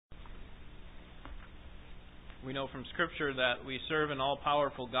We know from Scripture that we serve an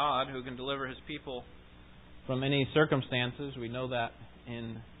all-powerful God who can deliver His people from any circumstances. We know that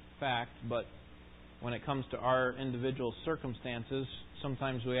in fact, but when it comes to our individual circumstances,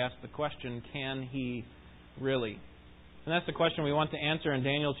 sometimes we ask the question, can He really? And that's the question we want to answer in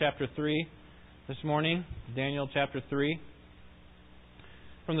Daniel chapter 3 this morning. Daniel chapter 3.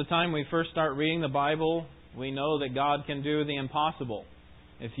 From the time we first start reading the Bible, we know that God can do the impossible.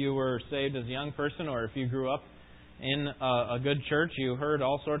 If you were saved as a young person or if you grew up in a good church, you heard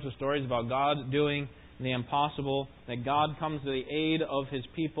all sorts of stories about God doing the impossible, that God comes to the aid of His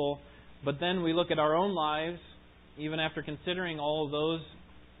people. But then we look at our own lives, even after considering all of those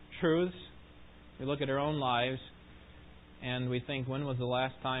truths, we look at our own lives and we think, when was the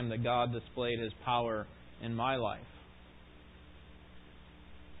last time that God displayed His power in my life?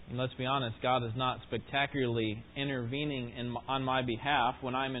 And let's be honest, God is not spectacularly intervening on my behalf.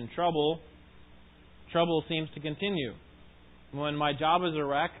 When I'm in trouble, trouble seems to continue. When my job is a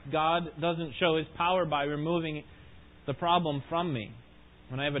wreck, God doesn't show His power by removing the problem from me.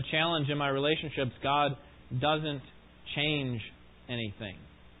 When I have a challenge in my relationships, God doesn't change anything.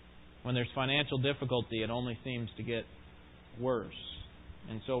 When there's financial difficulty, it only seems to get worse.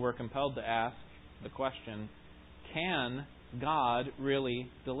 And so we're compelled to ask the question, can God really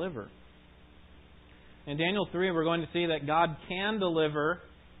deliver? In Daniel 3, we're going to see that God can deliver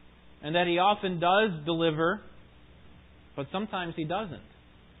and that He often does deliver, but sometimes He doesn't.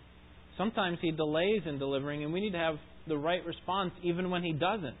 Sometimes He delays in delivering, and we need to have the right response even when He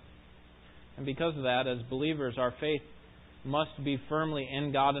doesn't. And because of that, as believers, our faith must be firmly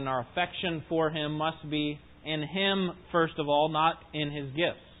in God, and our affection for Him must be in Him, first of all, not in His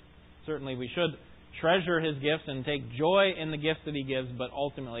gifts. Certainly we should treasure His gifts and take joy in the gifts that He gives, but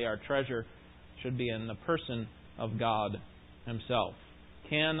ultimately our treasure should be in the person of God Himself.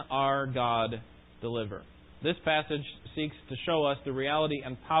 Can our God deliver? This passage seeks to show us the reality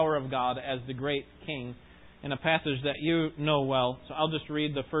and power of God as the great King in a passage that you know well. So I'll just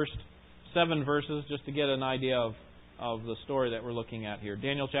read the first 7 verses just to get an idea of the story that we're looking at here.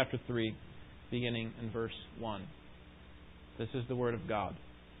 Daniel chapter 3, beginning in verse 1. This is the Word of God.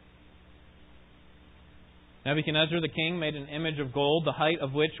 Nebuchadnezzar the king made an image of gold, the height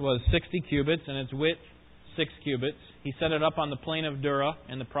of which was 60 cubits, and its width 6 cubits. He set it up on the plain of Dura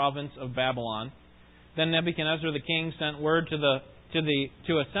in the province of Babylon. Then Nebuchadnezzar the king sent word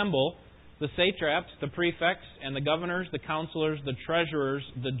to assemble the satraps, the prefects, and the governors, the counselors, the treasurers,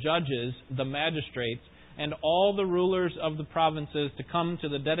 the judges, the magistrates, and all the rulers of the provinces to come to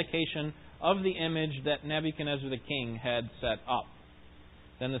the dedication of the image that Nebuchadnezzar the king had set up.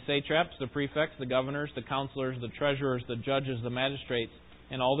 Then the satraps, the prefects, the governors, the counselors, the treasurers, the judges, the magistrates,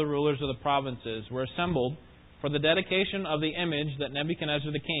 and all the rulers of the provinces were assembled for the dedication of the image that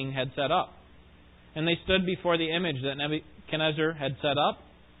Nebuchadnezzar the king had set up. And they stood before the image that Nebuchadnezzar had set up,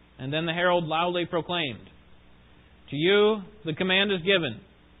 and then the herald loudly proclaimed, "To you the command is given,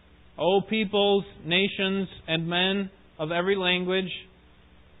 O peoples, nations, and men of every language,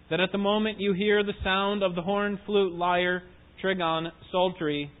 that at the moment you hear the sound of the horn, flute, lyre, trigon,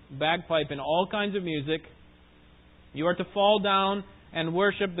 psaltery, bagpipe, and all kinds of music, you are to fall down and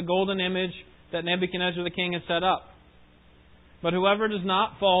worship the golden image that Nebuchadnezzar the king has set up. But whoever does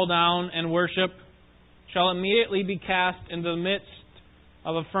not fall down and worship shall immediately be cast into the midst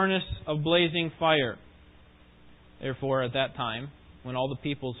of a furnace of blazing fire." Therefore, at that time, when all the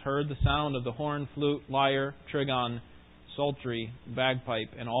peoples heard the sound of the horn, flute, lyre, trigon, psaltery, bagpipe,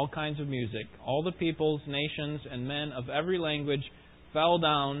 and all kinds of music, all the peoples, nations, and men of every language fell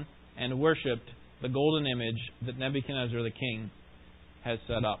down and worshipped the golden image that Nebuchadnezzar the king had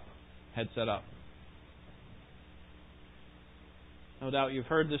set up. No doubt you've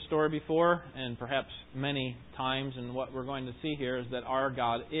heard this story before, and perhaps many times, and what we're going to see here is that our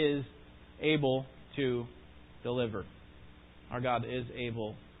God is able to deliver. Our God is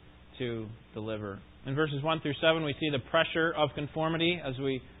able to deliver. In verses 1 through 7, we see the pressure of conformity. As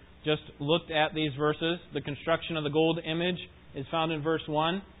we just looked at these verses, the construction of the gold image is found in verse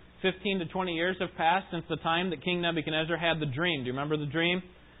 1. 15 to 20 years have passed since the time that King Nebuchadnezzar had the dream. Do you remember the dream?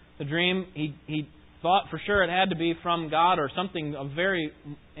 The dream, he thought for sure it had to be from God or something of very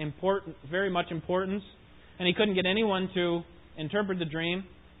much importance. And he couldn't get anyone to interpret the dream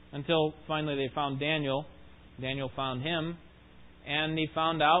until finally they found Daniel. Daniel found him, and he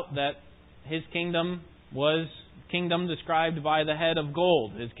found out that his kingdom was kingdom described by the head of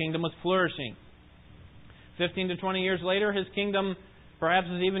gold. His kingdom was flourishing. 15 to 20 years later, his kingdom perhaps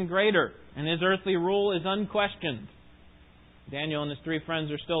is even greater, and his earthly rule is unquestioned. Daniel and his 3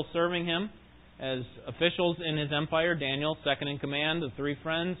 friends are still serving him as officials in his empire. Daniel, second in command. The 3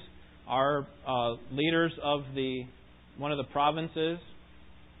 friends are leaders of one of the provinces,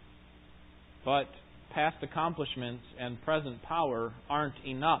 but past accomplishments and present power aren't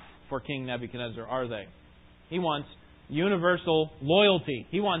enough for King Nebuchadnezzar, are they? He wants universal loyalty.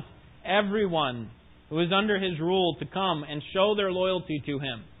 He wants everyone who is under his rule to come and show their loyalty to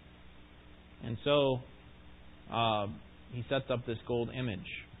him. And so he sets up this gold image.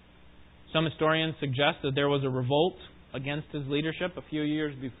 Some historians suggest that there was a revolt against his leadership a few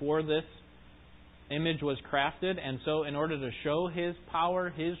years before this image was crafted. And so in order to show his power,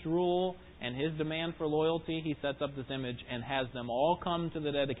 his rule, and his demand for loyalty, he sets up this image and has them all come to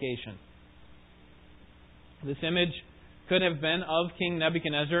the dedication. This image could have been of King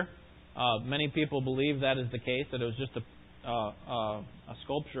Nebuchadnezzar. Many people believe that is the case, that it was just a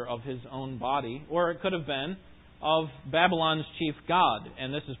sculpture of his own body. Or it could have been of Babylon's chief god.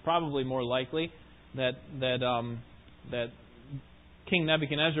 And this is probably more likely that King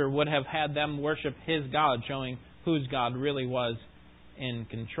Nebuchadnezzar would have had them worship his god, showing whose God really was in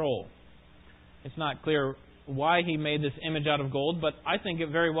control. It's not clear why he made this image out of gold, but I think it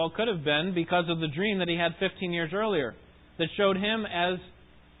very well could have been because of the dream that he had 15 years earlier that showed him as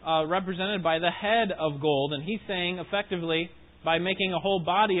represented by the head of gold. And he's saying, effectively, by making a whole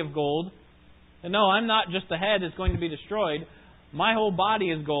body of gold, that no, I'm not just the head that's going to be destroyed. My whole body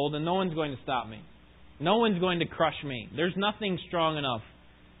is gold, and no one's going to stop me. No one's going to crush me. There's nothing strong enough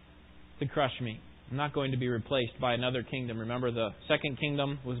to crush me. I'm not going to be replaced by another kingdom. Remember, the second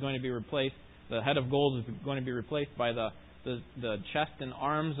kingdom was going to be replaced. The head of gold is going to be replaced by the chest and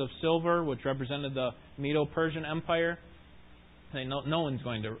arms of silver, which represented the Medo-Persian Empire. Say, no one's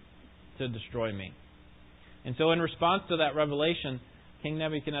going to destroy me. And so in response to that revelation, King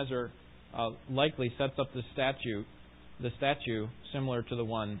Nebuchadnezzar likely sets up the statue similar to the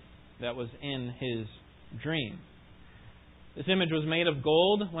one that was in his dream. This image was made of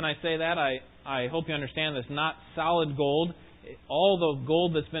gold. When I say that, I hope you understand this. Not solid gold. All the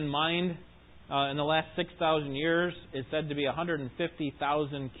gold that's been mined in the last 6,000 years is said to be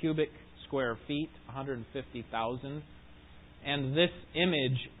 150,000 cubic square feet. 150,000. And this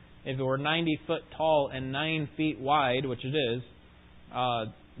image, if it were 90 foot tall and 9 feet wide, which it is,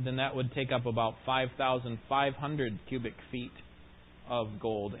 then that would take up about 5,500 cubic feet of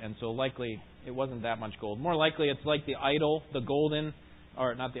gold. And so likely it wasn't that much gold. More likely it's like the idol, the golden,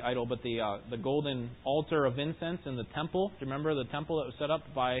 or not the idol, but the golden altar of incense in the temple. Do you remember the temple that was set up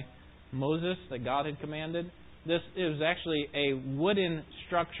by Moses that God had commanded? This is actually a wooden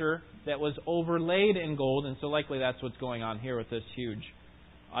structure that was overlaid in gold, and so likely that's what's going on here with this huge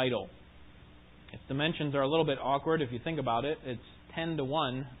idol. Its dimensions are a little bit awkward if you think about it. It's 10 to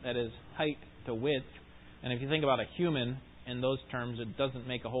 1, that is height to width. And if you think about a human in those terms, it doesn't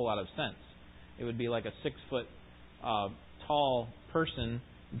make a whole lot of sense. It would be like a 6 foot tall person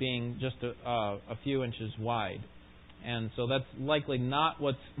being just a few inches wide. And so that's likely not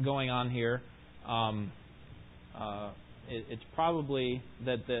what's going on here. It's probably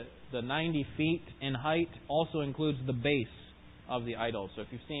that the 90 feet in height also includes the base of the idol. So if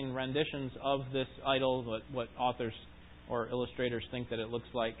you've seen renditions of this idol, what authors or illustrators think that it looks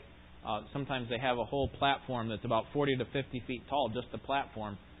like, sometimes they have a whole platform that's about 40 to 50 feet tall, just the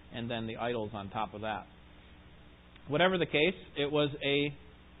platform, and then the idol's on top of that. Whatever the case, it was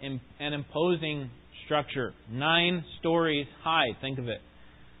an imposing structure, 9 stories high, think of it,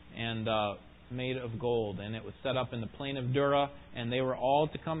 and made of gold. And it was set up in the plain of Dura, and they were all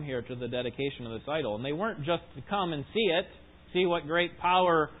to come here to the dedication of this idol. And they weren't just to come and see it, see what great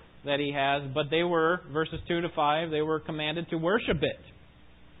power that he has, but they were, verses 2 to 5, they were commanded to worship it.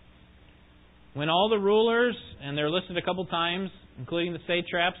 When all the rulers, and they're listed a couple times, including the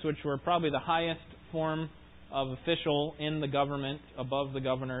satraps, which were probably the highest form of official in the government, above the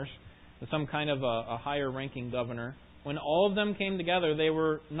governors, some kind of a higher ranking governor. When all of them came together, they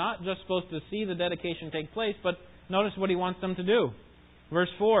were not just supposed to see the dedication take place, but notice what he wants them to do. Verse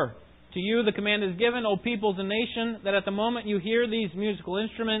 4, to you the command is given, O peoples and nation, that at the moment you hear these musical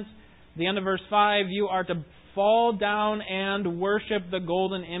instruments, the end of verse 5, you are to fall down and worship the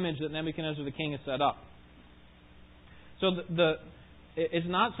golden image that Nebuchadnezzar the king has set up. So it's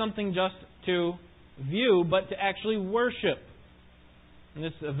not something just to view, but to actually worship. And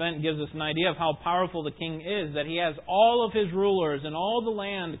this event gives us an idea of how powerful the king is, that he has all of his rulers and all the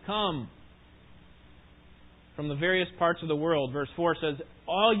land come from the various parts of the world. Verse 4 says,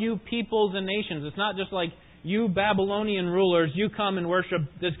 all you peoples and nations. It's not just like you Babylonian rulers, you come and worship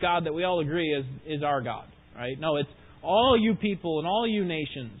this God that we all agree is our God. Right? No, it's all you people and all you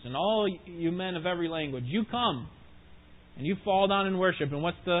nations and all you men of every language. You come and you fall down and worship. And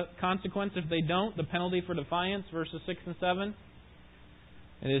what's the consequence if they don't? The penalty for defiance, verses 6 and 7.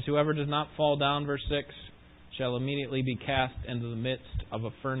 It is, whoever does not fall down, verse 6, shall immediately be cast into the midst of a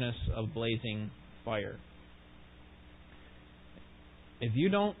furnace of blazing fire. If you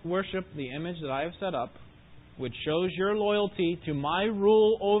don't worship the image that I have set up, which shows your loyalty to my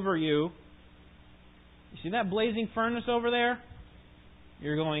rule over you, you see that blazing furnace over there?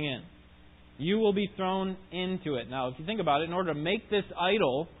 You're going in. You will be thrown into it. Now, if you think about it, in order to make this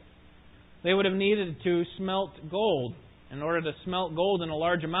idol, they would have needed to smelt gold. In order to smelt gold in a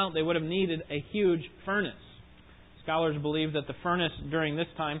large amount, they would have needed a huge furnace. Scholars believe that the furnace during this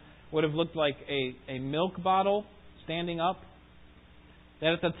time would have looked like a milk bottle standing up.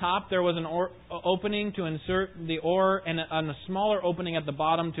 That at the top there was an opening to insert the ore, and on a smaller opening at the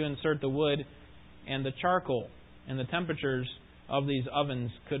bottom to insert the wood and the charcoal. And the temperatures of these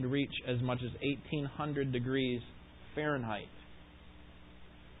ovens could reach as much as 1,800 degrees Fahrenheit.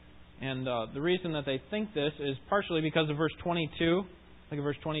 And the reason that they think this is partially because of verse 22. Look at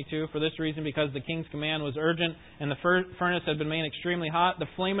verse 22. For this reason, because the king's command was urgent and the furnace had been made extremely hot, the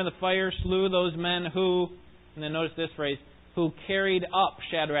flame of the fire slew those men who, and then notice this phrase, who carried up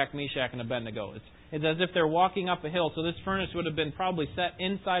Shadrach, Meshach, and Abednego. It's as if they're walking up a hill. So this furnace would have been probably set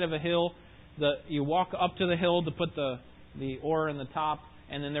inside of a hill. You walk up to the hill to put the ore in the top,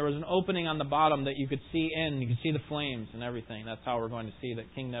 and then there was an opening on the bottom that you could see in. You could see the flames and everything. That's how we're going to see that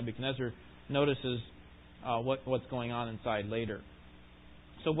King Nebuchadnezzar notices what's going on inside later.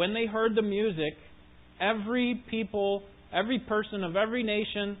 So when they heard the music, every people, every person of every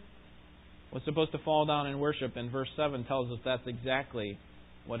nation was supposed to fall down and worship. And verse 7 tells us that's exactly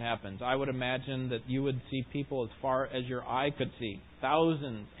what happens. I would imagine that you would see people as far as your eye could see.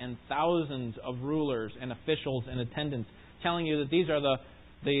 Thousands and thousands of rulers and officials in attendance telling you that these are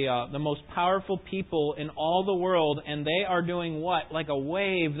the most powerful people in all the world, and they are doing what? Like a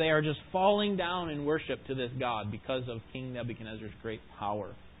wave, they are just falling down in worship to this God because of King Nebuchadnezzar's great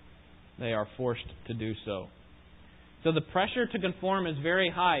power. They are forced to do so. So the pressure to conform is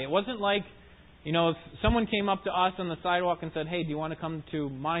very high. It wasn't like, if someone came up to us on the sidewalk and said, hey, do you want to come to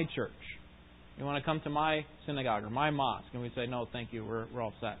my church? You want to come to my synagogue or my mosque? And we'd say, no, thank you, we're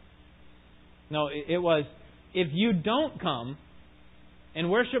all set. No, it was, if you don't come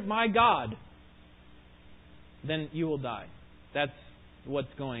and worship my God, then you will die. That's what's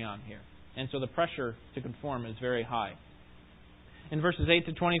going on here. And so the pressure to conform is very high. In verses 8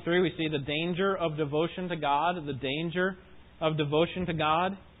 to 23, we see the danger of devotion to God, the danger of devotion to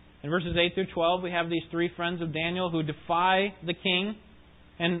God. In verses 8 through 12, we have these three friends of Daniel who defy the king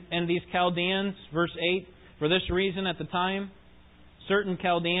and these Chaldeans. Verse 8, for this reason at the time, certain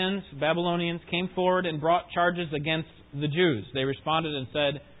Chaldeans, Babylonians, came forward and brought charges against the Jews. They responded and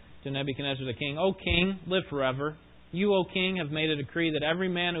said to Nebuchadnezzar the king, O king, live forever. You, O king, have made a decree that every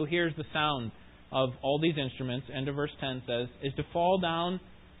man who hears the sound of all these instruments, end of verse 10 says, is to fall down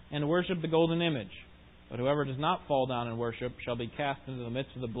and worship the golden image. But whoever does not fall down and worship shall be cast into the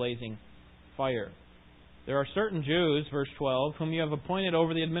midst of the blazing fire. There are certain Jews, verse 12, whom you have appointed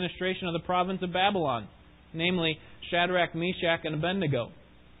over the administration of the province of Babylon, namely Shadrach, Meshach, and Abednego.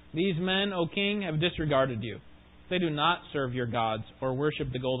 These men, O king, have disregarded you. They do not serve your gods or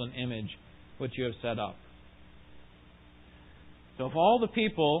worship the golden image which you have set up. So if all the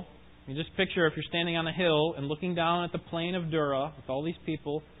people, you just picture if you're standing on a hill and looking down at the plain of Dura with all these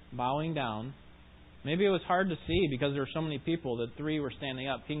people bowing down, maybe it was hard to see because there were so many people that three were standing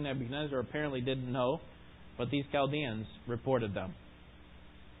up. King Nebuchadnezzar apparently didn't know, but these Chaldeans reported them.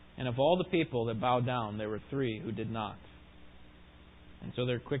 And of all the people that bowed down, there were three who did not. And so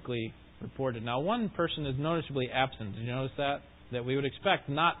they're quickly reported. Now, one person is noticeably absent. Did you notice that? That we would expect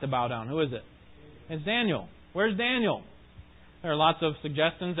not to bow down. Who is it? It's Daniel. Where's Daniel? There are lots of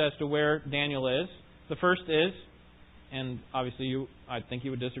suggestions as to where Daniel is. The first is, and obviously I think you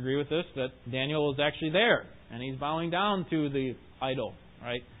would disagree with this, that Daniel is actually there, and he's bowing down to the idol,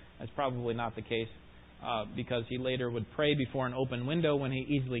 right? That's probably not the case, because he later would pray before an open window when he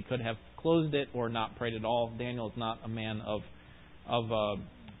easily could have closed it or not prayed at all. Daniel is not a man of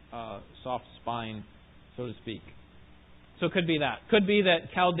soft spine, so to speak. So it could be that. Could be that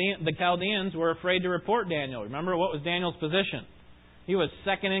the Chaldeans were afraid to report Daniel. Remember, what was Daniel's position? He was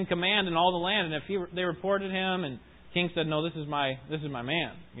second in command in all the land, and if they reported him, and the king said, "No, this is my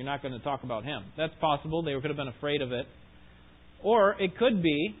man. You're not going to talk about him." That's possible. They could have been afraid of it. Or it could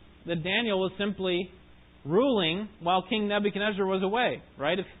be that Daniel was simply ruling while King Nebuchadnezzar was away.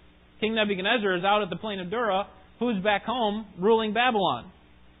 Right? If King Nebuchadnezzar is out at the plain of Dura, who's back home ruling Babylon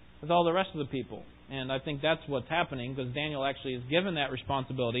with all the rest of the people? And I think that's what's happening, because Daniel actually is given that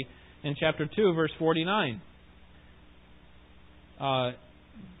responsibility in chapter 2, verse 49.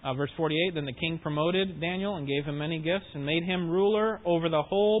 Verse 48, then the king promoted Daniel and gave him many gifts and made him ruler over the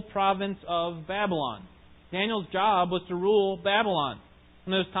whole province of Babylon. Daniel's job was to rule Babylon.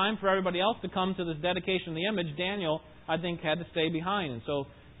 When it was time for everybody else to come to this dedication of the image, Daniel, I think, had to stay behind. And so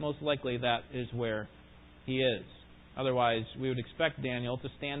most likely that is where he is. Otherwise, we would expect Daniel to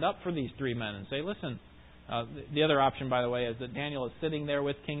stand up for these three men and say, listen, the other option, by the way, is that Daniel is sitting there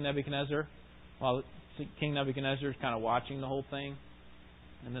with King Nebuchadnezzar while King Nebuchadnezzar is kind of watching the whole thing.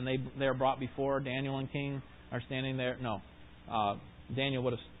 And then they're brought before Daniel and King are standing there. No. Daniel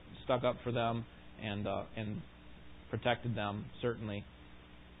would have stuck up for them and protected them, certainly.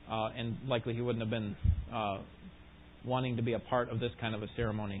 And likely he wouldn't have been wanting to be a part of this kind of a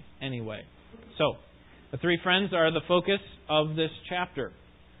ceremony anyway. So, the three friends are the focus of this chapter.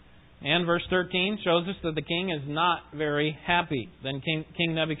 And verse 13 shows us that the king is not very happy. Then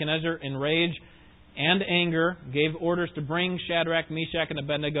King Nebuchadnezzar, in rage and anger, gave orders to bring Shadrach, Meshach, and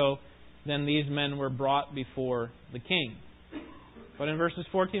Abednego. Then these men were brought before the king. But in verses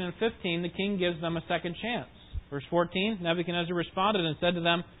 14 and 15, the king gives them a second chance. Verse 14, Nebuchadnezzar responded and said to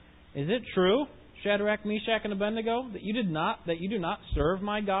them, is it true, Shadrach, Meshach, and Abednego, that you do not serve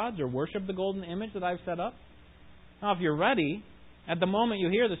my gods or worship the golden image that I've set up? Now, if you're ready, at the moment you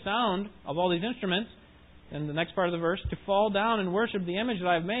hear the sound of all these instruments, in the next part of the verse, to fall down and worship the image that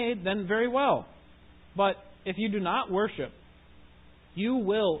I've made, then very well. But if you do not worship, you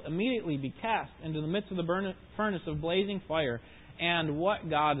will immediately be cast into the midst of the furnace of blazing fire. And what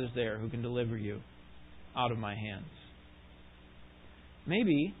God is there who can deliver you out of my hands?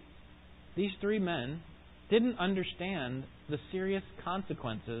 Maybe these three men didn't understand the serious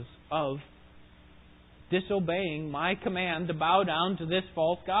consequences of disobeying my command to bow down to this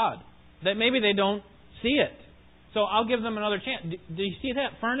false god. That maybe they don't see it. So I'll give them another chance. Do you see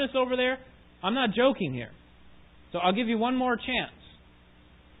that furnace over there? I'm not joking here. So I'll give you one more chance.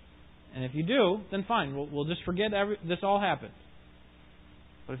 And if you do, then fine. We'll just forget this all happened.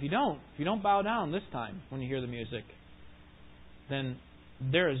 But if you don't bow down this time when you hear the music, then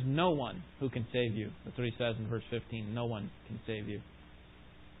there is no one who can save you. That's what he says in verse 15. No one can save you.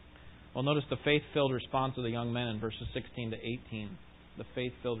 Well, notice the faith-filled response of the young men in verses 16 to 18. The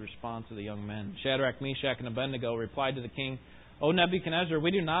faith-filled response of the young men. Shadrach, Meshach, and Abednego replied to the king, O Nebuchadnezzar,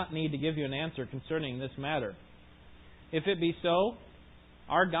 we do not need to give you an answer concerning this matter. If it be so,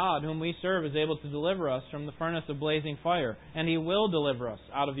 our God, whom we serve, is able to deliver us from the furnace of blazing fire, and He will deliver us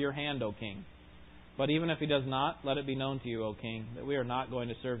out of your hand, O king. But even if He does not, let it be known to you, O king, that we are not going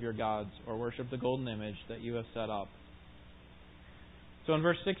to serve your gods or worship the golden image that you have set up. So in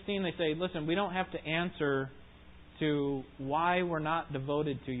verse 16 they say, listen, we don't have to answer to why we're not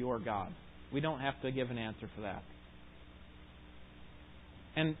devoted to your God. We don't have to give an answer for that.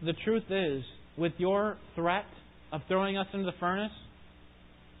 And the truth is, with your threat of throwing us into the furnace,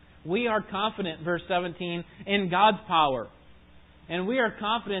 we are confident, verse 17, in God's power. And we are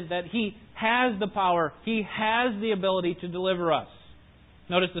confident that He has the power. He has the ability to deliver us.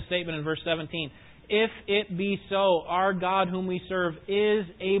 Notice the statement in verse 17. If it be so, our God whom we serve is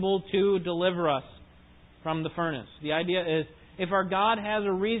able to deliver us from the furnace. The idea is, if our God has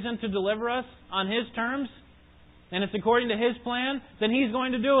a reason to deliver us on His terms, and it's according to His plan, then He's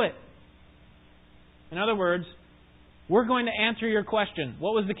going to do it. In other words, we're going to answer your question.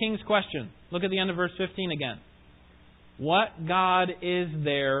 What was the king's question? Look at the end of verse 15 again. What God is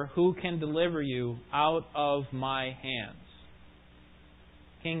there who can deliver you out of my hands?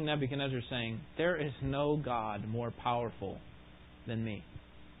 King Nebuchadnezzar is saying, there is no God more powerful than me.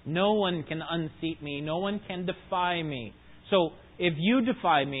 No one can unseat me. No one can defy me. So, if you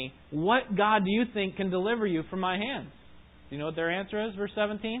defy me, what God do you think can deliver you from my hands? Do you know what their answer is? Verse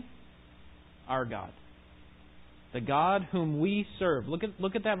 17? Our God. The God whom we serve. Look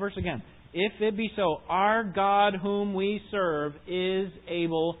at that verse again. If it be so, our God whom we serve is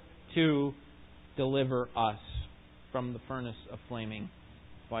able to deliver us from the furnace of flaming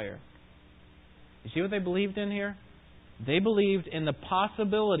fire. You see what they believed in here? They believed in the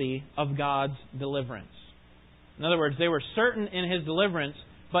possibility of God's deliverance. In other words, they were certain in His deliverance,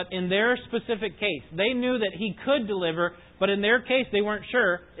 but in their specific case, they knew that He could deliver, but in their case, they weren't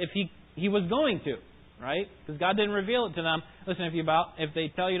sure if He was going to. Right? Because God didn't reveal it to them. Listen, if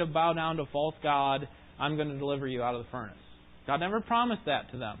they tell you to bow down to a false god, I'm going to deliver you out of the furnace. God never promised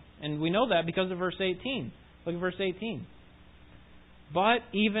that to them. And we know that because of verse 18. Look at verse 18. But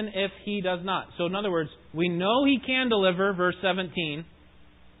even if He does not. So in other words, we know He can deliver, verse 17.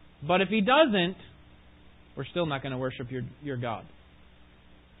 But if He doesn't, we're still not going to worship your God.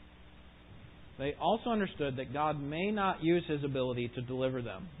 They also understood that God may not use His ability to deliver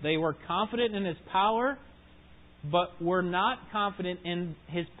them. They were confident in His power, but were not confident in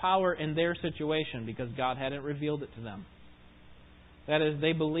His power in their situation because God hadn't revealed it to them. That is,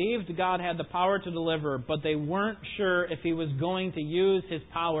 they believed God had the power to deliver, but they weren't sure if He was going to use His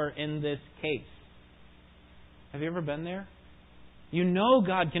power in this case. Have you ever been there? You know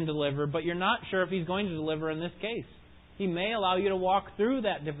God can deliver, but you're not sure if He's going to deliver in this case. He may allow you to walk through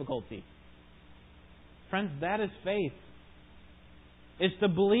that difficulty. Friends, that is faith. It's the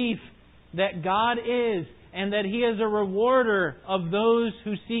belief that God is and that He is a rewarder of those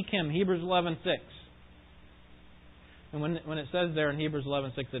who seek Him. Hebrews 11:6. And when it says there in Hebrews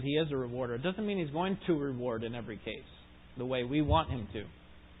 11:6 that He is a rewarder, it doesn't mean He's going to reward in every case the way we want Him to.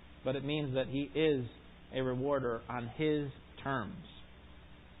 But it means that He is a rewarder on His terms.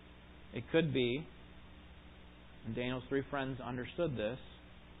 It could be, and Daniel's three friends understood this,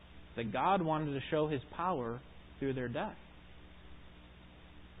 that God wanted to show His power through their death.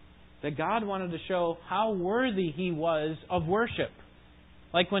 That God wanted to show how worthy He was of worship.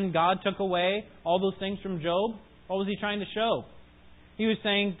 Like when God took away all those things from Job, what was He trying to show? He was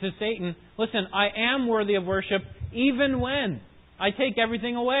saying to Satan, listen, I am worthy of worship even when I take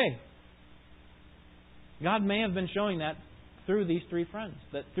everything away. God may have been showing that through these three friends,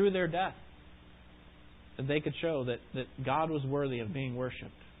 that through their death, that they could show that God was worthy of being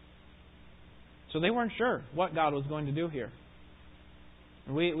worshipped. So they weren't sure what God was going to do here.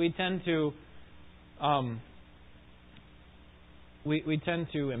 We tend to we tend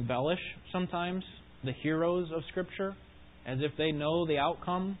to embellish sometimes the heroes of Scripture as if they know the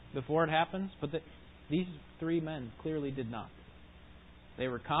outcome before it happens. But these three men clearly did not. They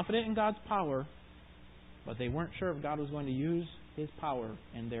were confident in God's power, but they weren't sure if God was going to use His power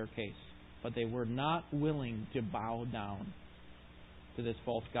in their case. But they were not willing to bow down to this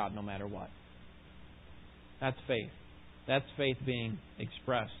false god no matter what. That's faith. That's faith being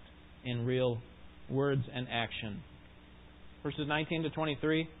expressed in real words and action. Verses 19 to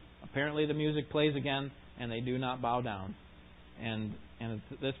 23, apparently the music plays again, and they do not bow down. And at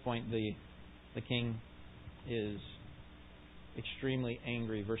this point, the king is extremely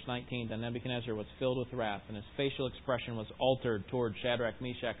angry. Verse 19, then Nebuchadnezzar was filled with wrath, and his facial expression was altered toward Shadrach,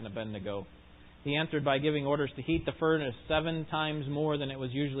 Meshach, and Abednego. He answered by giving orders to heat the furnace 7 times more than it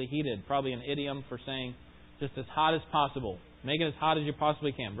was usually heated. Probably an idiom for saying just as hot as possible. Make it as hot as you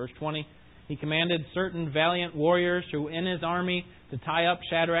possibly can. Verse 20, he commanded certain valiant warriors who were in his army to tie up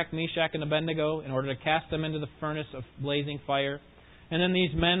Shadrach, Meshach, and Abednego in order to cast them into the furnace of blazing fire. And then these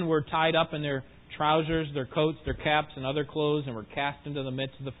men were tied up in their trousers, their coats, their caps, and other clothes, and were cast into the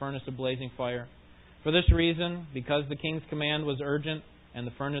midst of the furnace of blazing fire. For this reason, because the king's command was urgent, and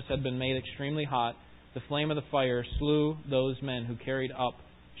the furnace had been made extremely hot, the flame of the fire slew those men who carried up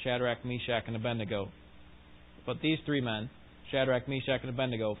Shadrach, Meshach, and Abednego. But these three men, Shadrach, Meshach, and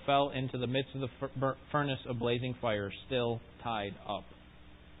Abednego, fell into the midst of the furnace of blazing fire, still tied up.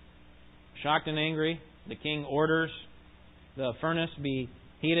 Shocked and angry, the king orders the furnace be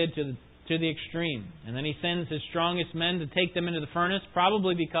heated to the extreme. And then he sends his strongest men to take them into the furnace,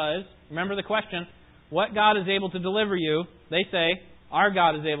 probably because, remember the question, what God is able to deliver you? They say, our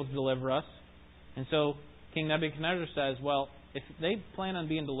God is able to deliver us. And so King Nebuchadnezzar says, well, if they plan on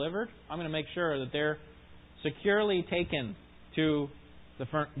being delivered, I'm going to make sure that they're securely taken to the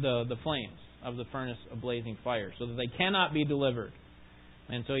flames of the furnace of blazing fire, so that they cannot be delivered.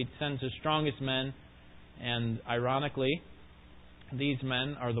 And so he sends his strongest men, and ironically, these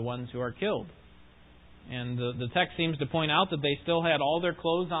men are the ones who are killed. And the text seems to point out that they still had all their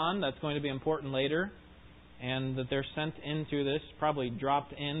clothes on. That's going to be important later. And that they're sent into this, probably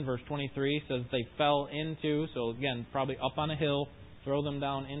dropped in. Verse 23 says they fell into, so again, probably up on a hill, throw them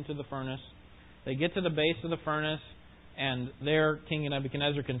down into the furnace. They get to the base of the furnace, and there King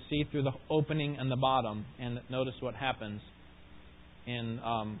Nebuchadnezzar can see through the opening in the bottom. And notice what happens in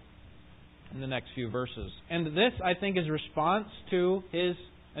the next few verses. And this, I think, is response to his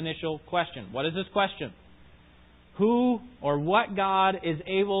initial question. What is this question? Who or what God is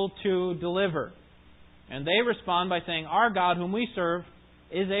able to deliver? And they respond by saying, our God whom we serve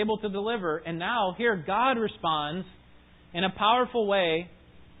is able to deliver. And now here God responds in a powerful way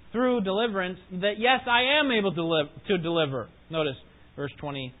through deliverance that yes, I am able to deliver. Notice verse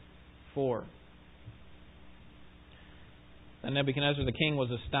 24. Then Nebuchadnezzar the king was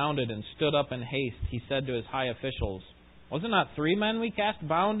astounded and stood up in haste. He said to his high officials, was it not 3 men we cast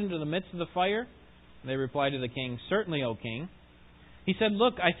bound into the midst of the fire? They replied to the king, certainly, O king. He said,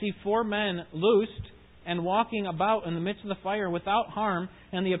 look, I see 4 men loosed and walking about in the midst of the fire without harm,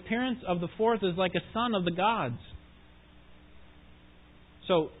 and the appearance of the 4th is like a son of the gods.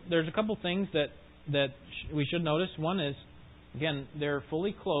 So there's a couple things that we should notice. One is, again, they're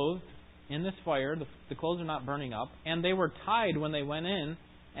fully clothed in this fire. The clothes are not burning up. And they were tied when they went in.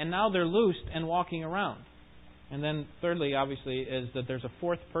 And now they're loosed and walking around. And then thirdly, obviously, is that there's a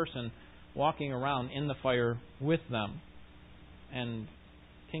fourth person walking around in the fire with them. And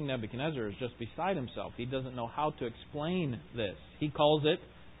King Nebuchadnezzar is just beside himself. He doesn't know how to explain this. He calls it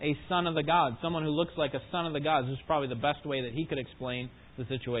a son of the gods. Someone who looks like a son of the gods. This is probably the best way that he could explain the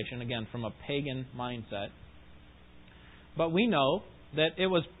situation, again, from a pagan mindset. But we know that it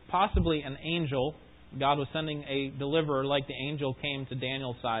was possibly an angel. God was sending a deliverer like the angel came to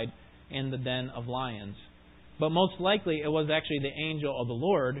Daniel's side in the den of lions. But most likely it was actually the angel of the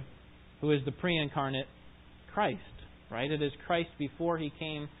Lord, who is the pre-incarnate Christ. Right? It is Christ before He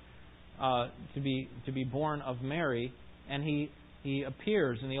came to be born of Mary, and He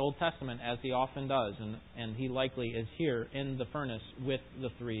appears in the Old Testament as He often does, and He likely is here in the furnace with the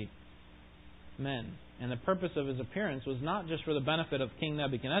three men. And the purpose of His appearance was not just for the benefit of King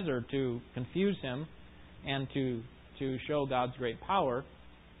Nebuchadnezzar to confuse him and to show God's great power,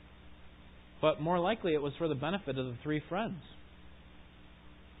 but more likely it was for the benefit of the three friends.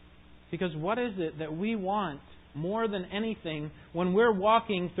 Because what is it that we want more than anything when we're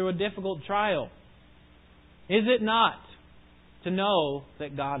walking through a difficult trial? Is it not to know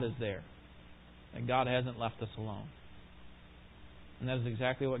that God is there, that God hasn't left us alone? And that is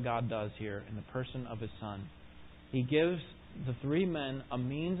exactly what God does here in the person of His Son. He gives the three men a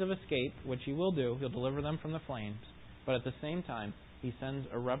means of escape, which He will do. He'll deliver them from the flames. But at the same time, He sends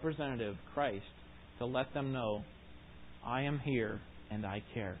a representative, Christ, to let them know, I am here and I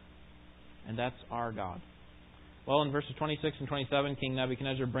care. And that's our God. Well, in verses 26 and 27, King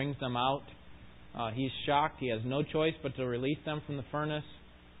Nebuchadnezzar brings them out. He's shocked. He has no choice but to release them from the furnace.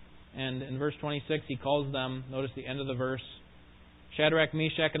 And in verse 26, he calls them, notice the end of the verse, Shadrach,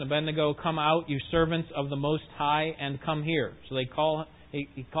 Meshach, and Abednego, come out, you servants of the Most High, and come here. So he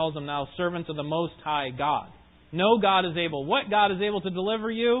calls them now servants of the Most High God. No God is able. What God is able to deliver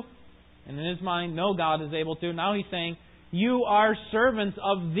you? And in his mind, no God is able to. Now he's saying, you are servants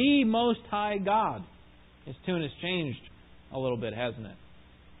of the Most High God. His tune has changed a little bit, hasn't it?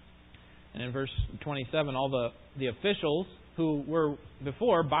 And in verse 27, all the officials who were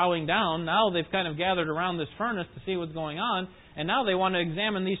before bowing down, now they've kind of gathered around this furnace to see what's going on, and now they want to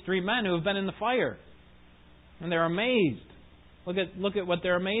examine these three men who have been in the fire. And they're amazed. Look at what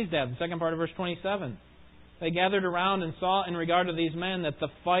they're amazed at, the second part of verse 27. They gathered around and saw in regard to these men that the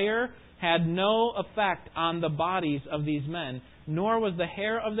fire had no effect on the bodies of these men, nor was the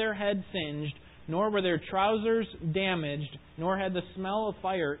hair of their head singed, nor were their trousers damaged, nor had the smell of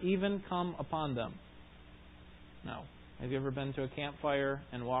fire even come upon them. Now, have you ever been to a campfire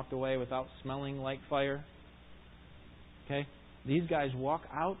and walked away without smelling like fire? Okay? These guys walk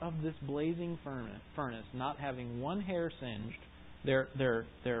out of this blazing furnace not having one hair singed.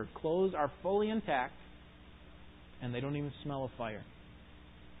 Their clothes are fully intact, and they don't even smell of fire.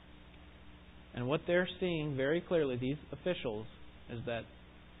 And what they're seeing very clearly, these officials, is that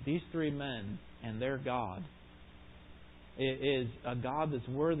these three men and their God is a God that's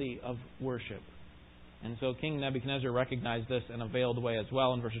worthy of worship. And so King Nebuchadnezzar recognized this in a veiled way as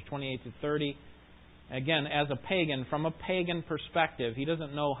well in verses 28 to 30. Again, as a pagan, from a pagan perspective, he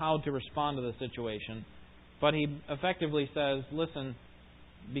doesn't know how to respond to the situation. But he effectively says, listen,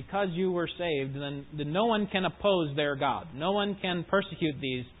 because you were saved, then no one can oppose their God. No one can persecute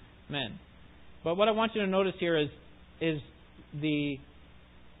these men. But what I want you to notice here is the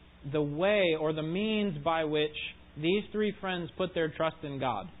way or the means by which these three friends put their trust in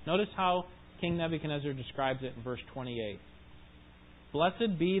God. Notice how King Nebuchadnezzar describes it in verse 28.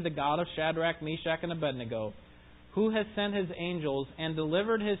 Blessed be the God of Shadrach, Meshach, and Abednego, who has sent His angels and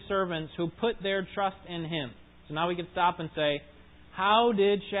delivered His servants who put their trust in Him. So now we can stop and say, how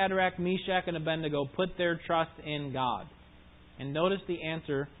did Shadrach, Meshach, and Abednego put their trust in God? And notice the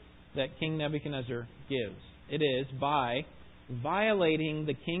answer that King Nebuchadnezzar gives. It is by violating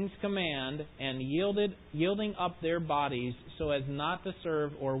the king's command and yielding up their bodies so as not to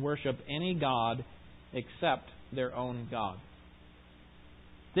serve or worship any god except their own God.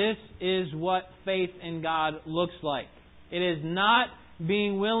 This is what faith in God looks like. It is not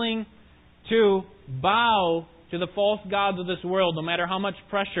being willing to bow to the false gods of this world, no matter how much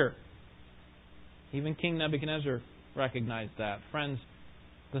pressure. Even King Nebuchadnezzar recognized that. Friends,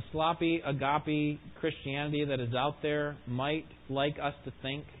 the sloppy agape Christianity that is out there might like us to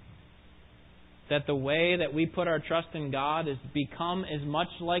think that the way that we put our trust in God is become as much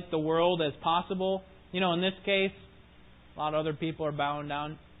like the world as possible. You know, in this case, a lot of other people are bowing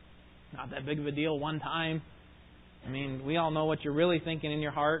down. Not that big of a deal one time. I mean, we all know what you're really thinking in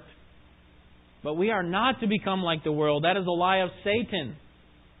your heart. But we are not to become like the world. That is a lie of Satan.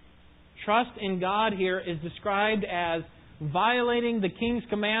 Trust in God here is described as violating the king's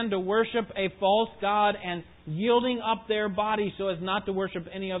command to worship a false god and yielding up their body so as not to worship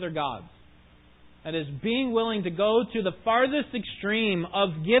any other gods. That is, being willing to go to the farthest extreme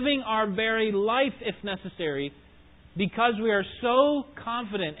of giving our very life if necessary, because we are so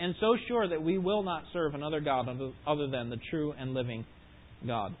confident and so sure that we will not serve another god other than the true and living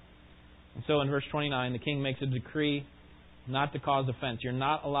God. And so in verse 29, the king makes a decree not to cause offense. You're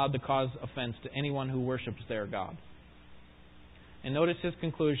not allowed to cause offense to anyone who worships their God. And notice his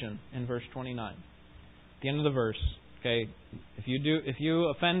conclusion in verse 29. At the end of the verse, okay, if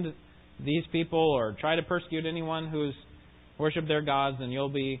you offend these people or try to persecute anyone who's worshiped their gods, then you'll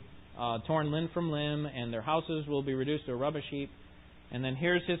be torn limb from limb, and their houses will be reduced to a rubbish heap. And then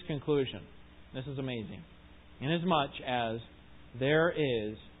here's his conclusion. This is amazing. Inasmuch as there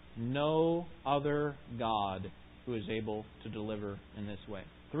is no other God who is able to deliver in this way.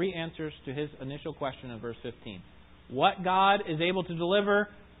 3 answers to his initial question in verse 15. What God is able to deliver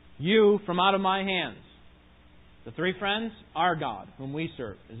you from out of my hands? The 3 friends, our God, whom we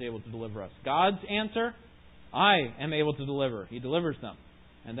serve, is able to deliver us. God's answer, I am able to deliver. He delivers them.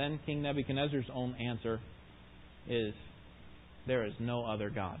 And then King Nebuchadnezzar's own answer is, there is no other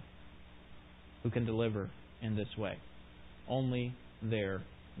God who can deliver in this way. Only their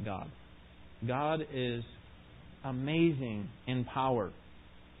God. God is amazing in power.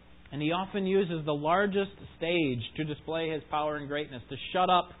 And He often uses the largest stage to display His power and greatness, to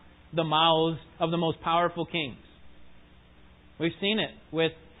shut up the mouths of the most powerful kings. We've seen it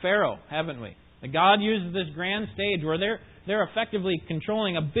with Pharaoh, haven't we? That God uses this grand stage where they're effectively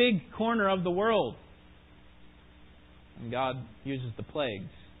controlling a big corner of the world. And God uses the plagues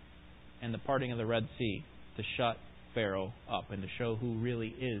and the parting of the Red Sea to shut Pharaoh up and to show who really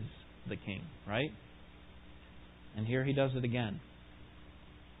is the king, right? And here He does it again.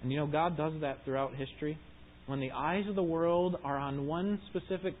 And you know, God does that throughout history. When the eyes of the world are on one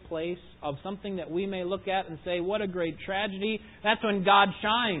specific place of something that we may look at and say, what a great tragedy, that's when God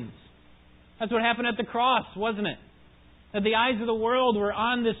shines. That's what happened at the cross, wasn't it? That the eyes of the world were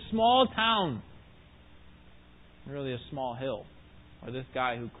on this small town, really a small hill, where this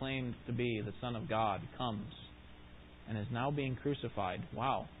guy who claimed to be the Son of God comes and is now being crucified.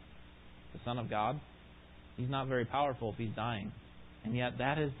 Wow, the Son of God? He's not very powerful if He's dying. And yet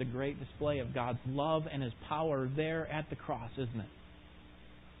that is the great display of God's love and His power there at the cross, isn't it?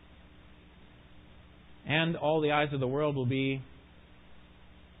 And all the eyes of the world will be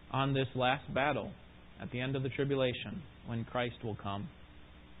on this last battle at the end of the tribulation, when Christ will come.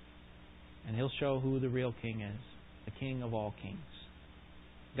 And He'll show who the real king is, the King of all kings.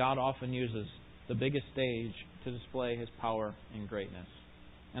 God often uses the biggest stage to display His power and greatness.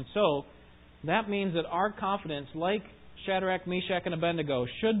 And so, that means that our confidence, like Shadrach, Meshach, and Abednego,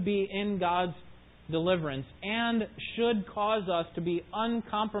 should be in God's deliverance and should cause us to be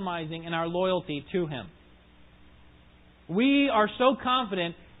uncompromising in our loyalty to Him. We are so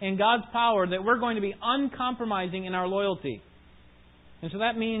confident in God's power that we're going to be uncompromising in our loyalty. And so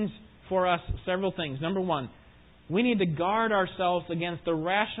that means for us several things. Number one, we need to guard ourselves against the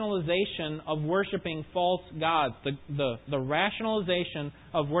rationalization of worshiping false gods. The rationalization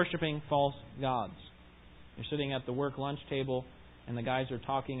of worshiping false gods. You're sitting at the work lunch table and the guys are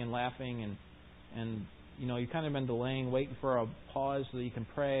talking and laughing and you know, you've kind of been delaying, waiting for a pause so that you can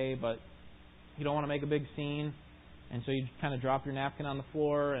pray, but you don't want to make a big scene. And so you kind of drop your napkin on the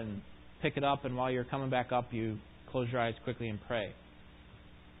floor and pick it up, and while you're coming back up, you close your eyes quickly and pray.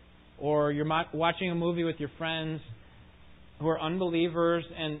 Or you're watching a movie with your friends who are unbelievers,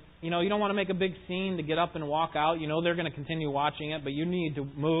 and you know, you don't want to make a big scene to get up and walk out. You know they're going to continue watching it, but you need to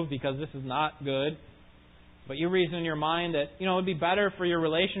move because this is not good. But you reason in your mind that, you know, it would be better for your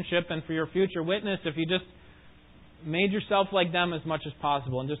relationship and for your future witness if you just made yourself like them as much as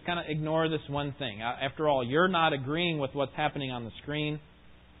possible and just kind of ignore this one thing. After all, you're not agreeing with what's happening on the screen.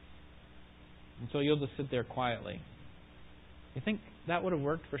 And so you'll just sit there quietly. You think that would have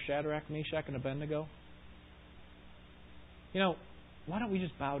worked for Shadrach, Meshach, and Abednego? You know, why don't we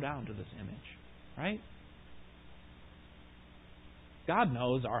just bow down to this image, right? God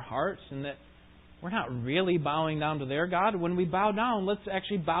knows our hearts and that we're not really bowing down to their God. When we bow down, let's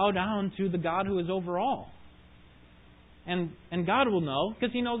actually bow down to the God who is over all. And God will know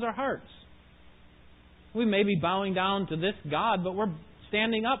because He knows our hearts. We may be bowing down to this God, but we're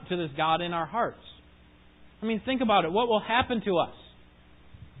standing up to this God in our hearts. I mean, think about it. What will happen to us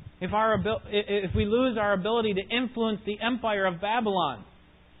if we lose our ability to influence the empire of Babylon?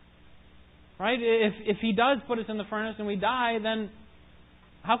 Right? If He does put us in the furnace and we die, then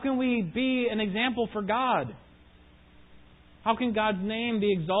how can we be an example for God? How can God's name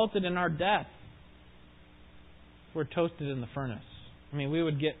be exalted in our death? We're toasted in the furnace. I mean,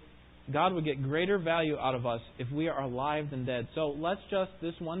 God would get greater value out of us if we are alive than dead. So let's just,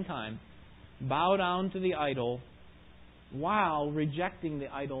 this one time, bow down to the idol while rejecting the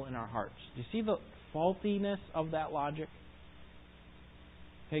idol in our hearts. Do you see the faultiness of that logic?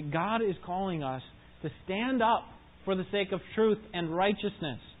 Okay, God is calling us to stand up for the sake of truth and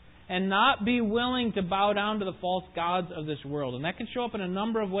righteousness and not be willing to bow down to the false gods of this world. And that can show up in a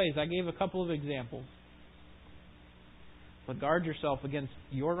number of ways. I gave a couple of examples. But guard yourself against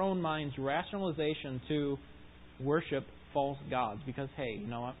your own mind's rationalization to worship false gods. Because, hey, you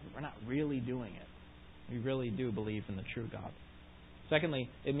know what? We're not really doing it. We really do believe in the true God. Secondly,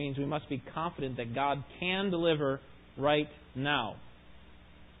 it means we must be confident that God can deliver right now.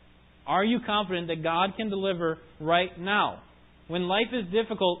 Are you confident that God can deliver right now? When life is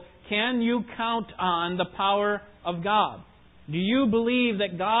difficult, can you count on the power of God? Do you believe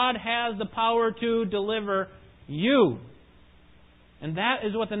that God has the power to deliver you? And that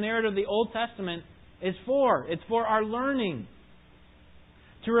is what the narrative of the Old Testament is for. It's for our learning.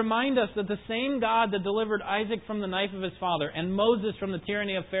 To remind us that the same God that delivered Isaac from the knife of his father, and Moses from the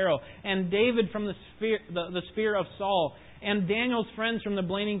tyranny of Pharaoh, and David from the spear of Saul, and Daniel's friends from the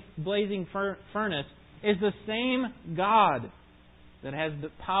blazing furnace, is the same God that has the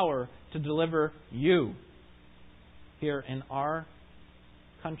power to deliver you here in our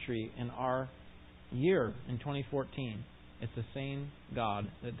country, in our year, in 2014. It's the same God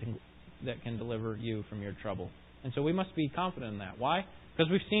that can deliver you from your trouble. And so we must be confident in that. Why?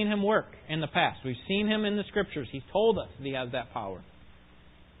 Because we've seen Him work in the past. We've seen Him in the Scriptures. He's told us that He has that power.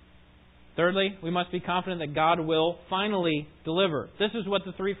 Thirdly, we must be confident that God will finally deliver. This is what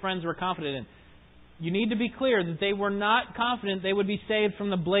the three friends were confident in. You need to be clear that they were not confident they would be saved from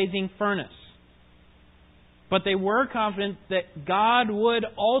the blazing furnace. But they were confident that God would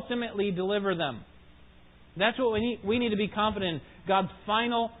ultimately deliver them. That's what we need to be confident in. God's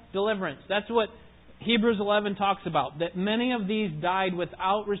final deliverance. That's what Hebrews 11 talks about. That many of these died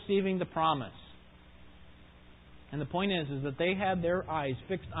without receiving the promise. And the point is that they had their eyes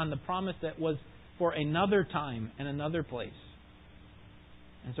fixed on the promise that was for another time and another place.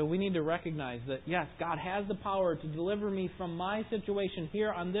 And so we need to recognize that, yes, God has the power to deliver me from my situation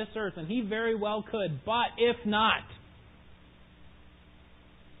here on this earth, and He very well could. But if not,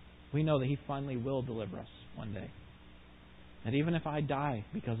 we know that He finally will deliver us one day. And even if I die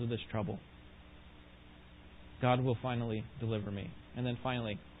because of this trouble, God will finally deliver me. And then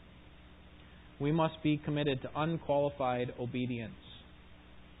finally, we must be committed to unqualified obedience.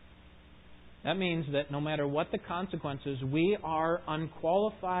 That means that no matter what the consequences, we are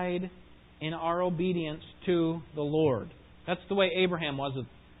unqualified in our obedience to the Lord. That's the way Abraham was with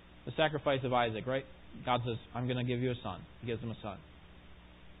the sacrifice of Isaac, right? God says, I'm going to give you a son. He gives him a son.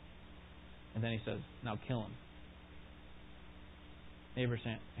 And then He says, now kill him.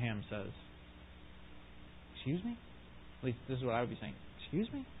 Abraham says, excuse me? At least this is what I would be saying. Excuse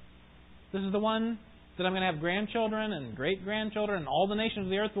me? This is the one that I'm going to have grandchildren and great-grandchildren and all the nations of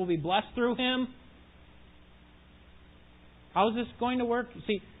the earth will be blessed through him? How is this going to work?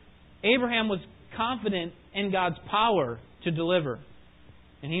 See, Abraham was confident in God's power to deliver.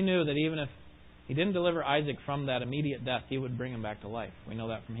 And he knew that even if He didn't deliver Isaac from that immediate death, He would bring him back to life. We know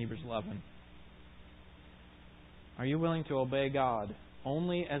that from Hebrews 11. Are you willing to obey God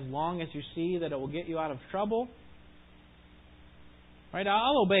only as long as you see that it will get you out of trouble? Right?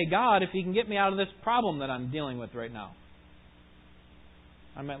 I'll obey God if He can get me out of this problem that I'm dealing with right now.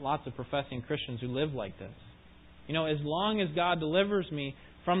 I met lots of professing Christians who live like this. You know, as long as God delivers me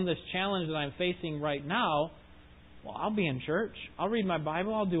from this challenge that I'm facing right now, well, I'll be in church. I'll read my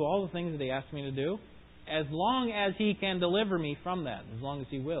Bible. I'll do all the things that He asked me to do. As long as He can deliver me from that. As long as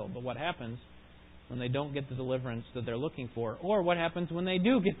He will. But what happens when they don't get the deliverance that they're looking for? Or what happens when they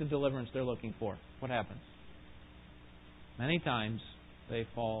do get the deliverance they're looking for? What happens? Many times they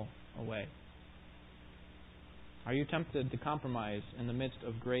fall away. Are you tempted to compromise in the midst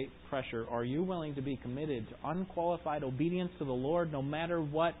of great pressure? Are you willing to be committed to unqualified obedience to the Lord no matter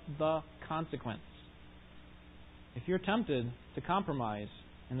what the consequence? If you're tempted to compromise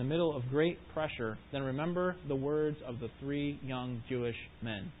in the middle of great pressure, then remember the words of the three young Jewish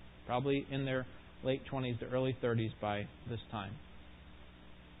men, probably in their late 20s to early 30s by this time.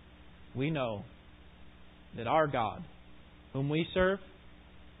 We know that our God, whom we serve,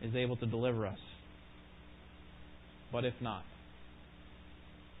 is able to deliver us. But if not,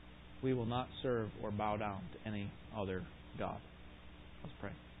 we will not serve or bow down to any other God. Let's pray.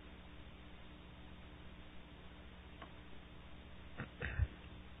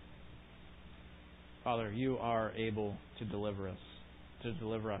 Father, You are able to deliver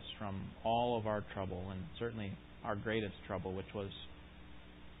us from all of our trouble, and certainly our greatest trouble, which was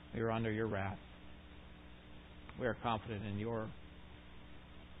we were under Your wrath. We are confident in Your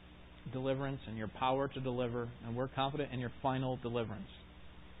deliverance and Your power to deliver, and we're confident in Your final deliverance.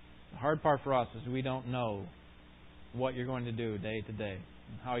 The hard part for us is we don't know what You're going to do day to day,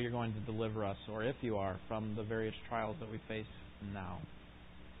 and how You're going to deliver us, or if You are, from the various trials that we face now.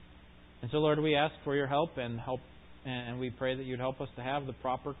 And so, Lord, we ask for Your help, and we pray that You'd help us to have the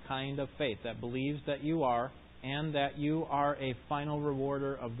proper kind of faith that believes that You are, and that You are a final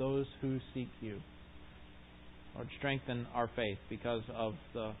rewarder of those who seek You. Lord, strengthen our faith because of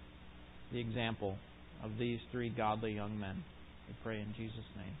the example of these three godly young men. We pray in Jesus'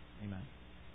 name. Amen.